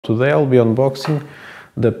Today I'll be unboxing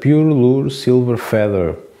the Purelure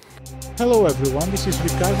SilverFeather. Hello everyone, this is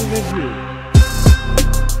Ricardo review.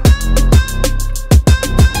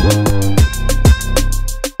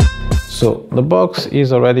 So the box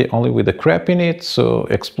is already only with the crap in it, so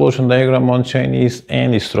explosion diagram on Chinese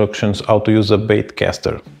and instructions how to use a bait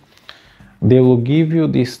caster. They will give you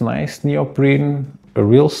this nice neoprene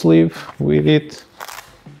reel sleeve with it,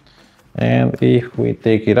 and if we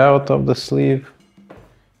take it out of the sleeve,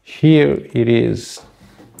 here it is,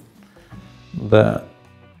 the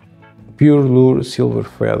Purelure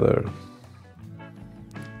SilverFeather.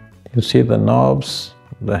 You see the knobs,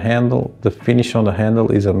 the handle, the finish on the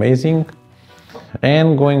handle is amazing.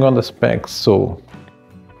 And going on the specs, so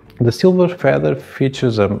the SilverFeather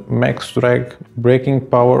features a max drag braking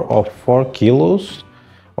power of 4 kilos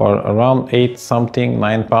or around 8 something,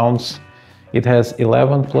 9 pounds. It has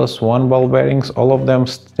 11 plus 1 ball bearings, all of them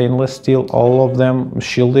stainless steel, all of them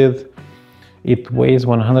shielded. It weighs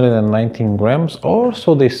 119 grams, or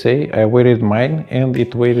so they say. I weighted mine and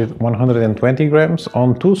it weighed 120 grams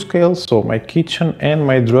on 2 scales, so my kitchen and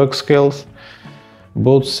my drug scales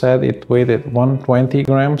both said it weighed 120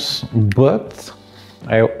 grams, but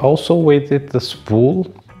I also weighted the spool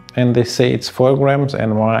and they say it's 4 grams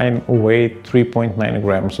and mine weighed 3.9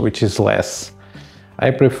 grams, which is less.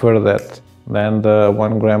 I prefer that than the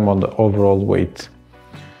 1 gram on the overall weight.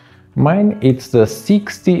 Mine, it's the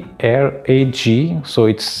 60 RAG, so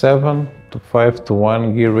it's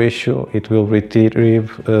 7:5:1 gear ratio. It will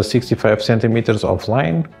retrieve 65 centimeters of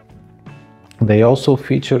line. They also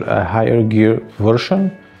feature a higher gear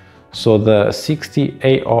version, so the 60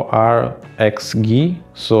 AOR XG,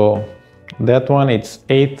 so that one it's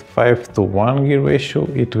 8:5:1 gear ratio.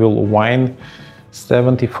 It will wind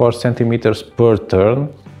 74 centimeters per turn.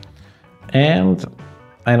 And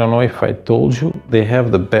I don't know if I told you, they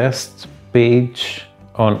have the best page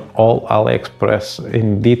on all AliExpress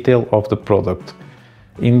in detail of the product.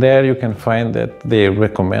 In there you can find that they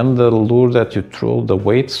recommend the lure that you throw the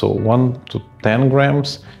weight, so 1 to 10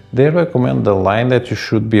 grams. They recommend the line that you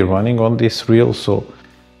should be running on this reel, so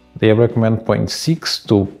they recommend 0.6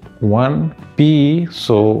 to 1 PE,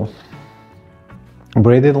 so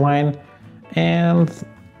braided line, and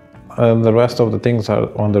the rest of the things are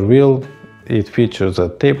on the reel. It features a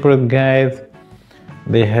tapered guide.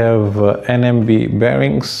 They have NMB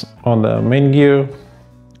bearings on the main gear.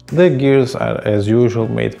 The gears are as usual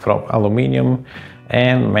made from aluminum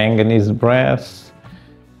and manganese brass.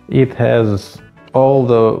 It has all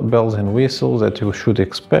the bells and whistles that you should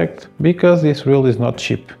expect, because this reel is not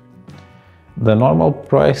cheap. The normal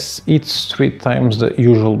price, it's 3 times the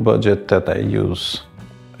usual budget that I use.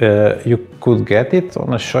 You could get it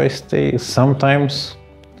on a choice day sometimes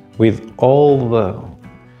with all the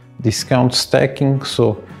discount stacking,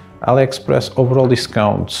 so AliExpress overall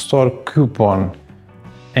discount, store coupon,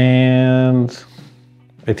 and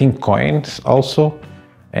I think coins also,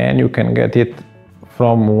 and you can get it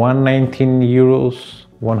from 119 euros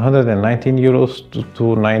to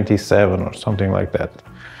 297 or something like that.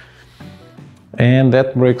 And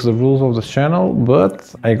that breaks the rules of the channel,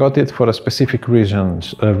 but I got it for a specific reason.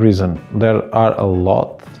 There are a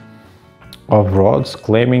lot of rods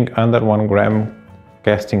claiming under 1 gram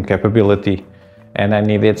casting capability, and I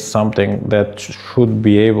needed something that should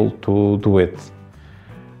be able to do it.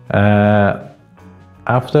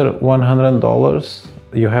 After $100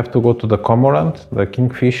 you have to go to the Cormorant, the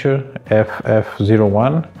Kingfisher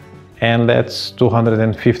FF01, and that's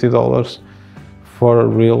 $250 for a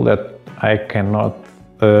reel that I cannot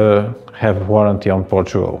have warranty on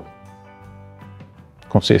Portugal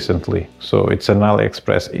consistently. So it's an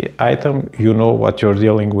AliExpress item, you know what you're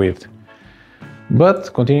dealing with.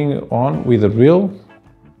 But continuing on with the reel,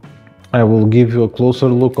 I will give you a closer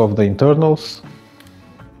look of the internals.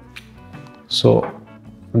 So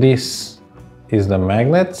this is the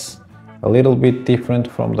magnets, a little bit different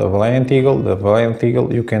from the Valiant Eagle. The Valiant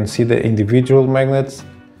Eagle, you can see the individual magnets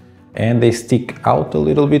and they stick out a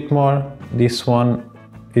little bit more. This one,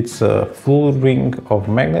 it's a full ring of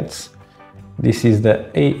magnets. This is the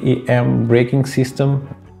AEM braking system.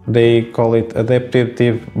 They call it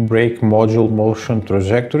Adaptive Brake Module Motion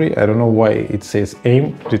Trajectory. I don't know why it says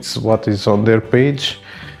AIM, it's what is on their page.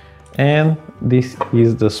 And this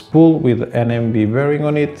is the spool with the NMB bearing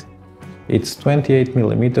on it. It's 28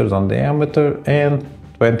 millimeters on diameter and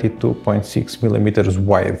 22.6 millimeters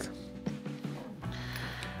wide.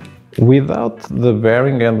 Without the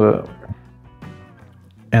bearing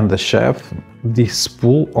and the shaft, this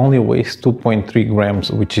spool only weighs 2.3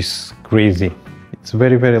 grams, which is crazy. It's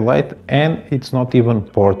very, very light, and it's not even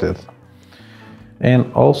ported. And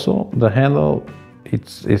also the handle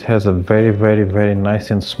it has a very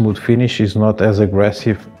nice and smooth finish. It's not as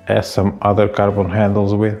aggressive as some other carbon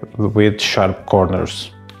handles with sharp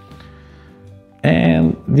corners.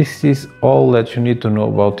 And this is all that you need to know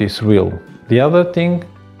about this reel. The other thing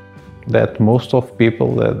that most of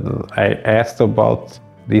people that I asked about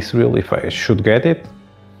this reel, if I should get it,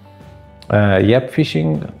 Yap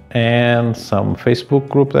Fishing and some Facebook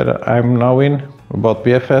group that I'm now in about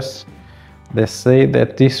BFS, they say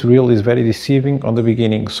that this reel is very deceiving on the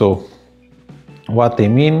beginning. So what they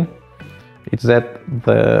mean is that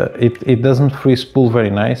it doesn't free spool very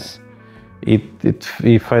nice.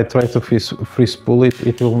 If I try to free spool it,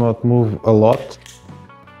 it will not move a lot.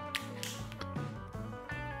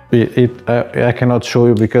 I cannot show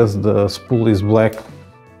you because the spool is black,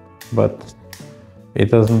 but it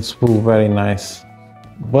doesn't spool very nice.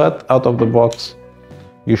 But out of the box,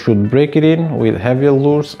 you should break it in with heavier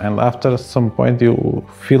lures, and after some point you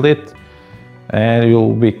feel it and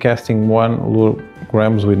you'll be casting 1 lure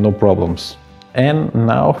grams with no problems. And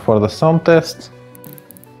now for the sound test,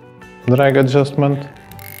 drag adjustment.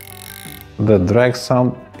 The drag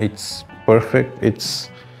sound, it's perfect. It's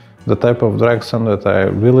the type of drag sound that I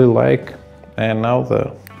really like. And now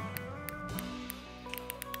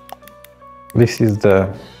this is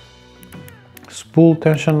the spool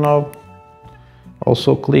tension knob,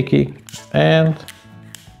 also clicky, and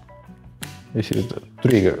this is the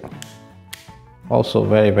trigger, also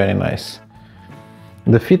very nice.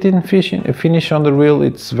 The fit-in finish on the reel,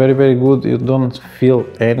 it's very good. You don't feel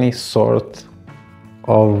any sort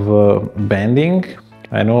of bending.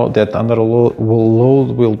 I know that under load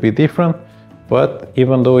will be different, but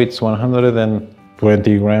even though it's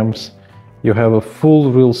 120 grams, you have a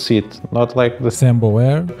full reel seat, not like the Sambo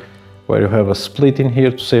Air, where you have a split in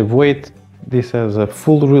here to save weight. This has a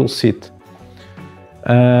full reel seat.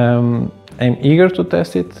 I'm eager to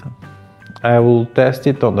test it. I will test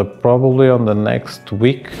it probably on the next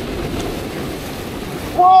week.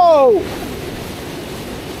 Whoa!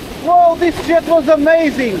 Whoa, this jet was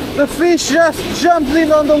amazing! The fish just jumped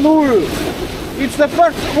in on the lure. It's the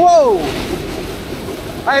first, whoa!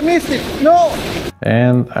 I missed it, no!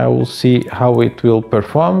 And I will see how it will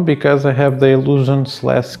perform, because I have the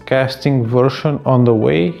illusion/casting version on the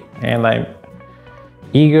way, and I'm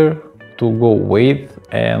eager to go wade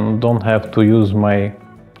and don't have to use my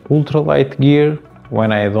ultralight gear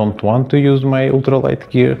when I don't want to use my ultralight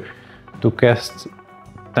gear to cast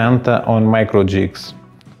Tanta on micro jigs.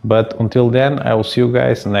 But until then, I will see you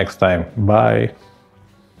guys next time. Bye!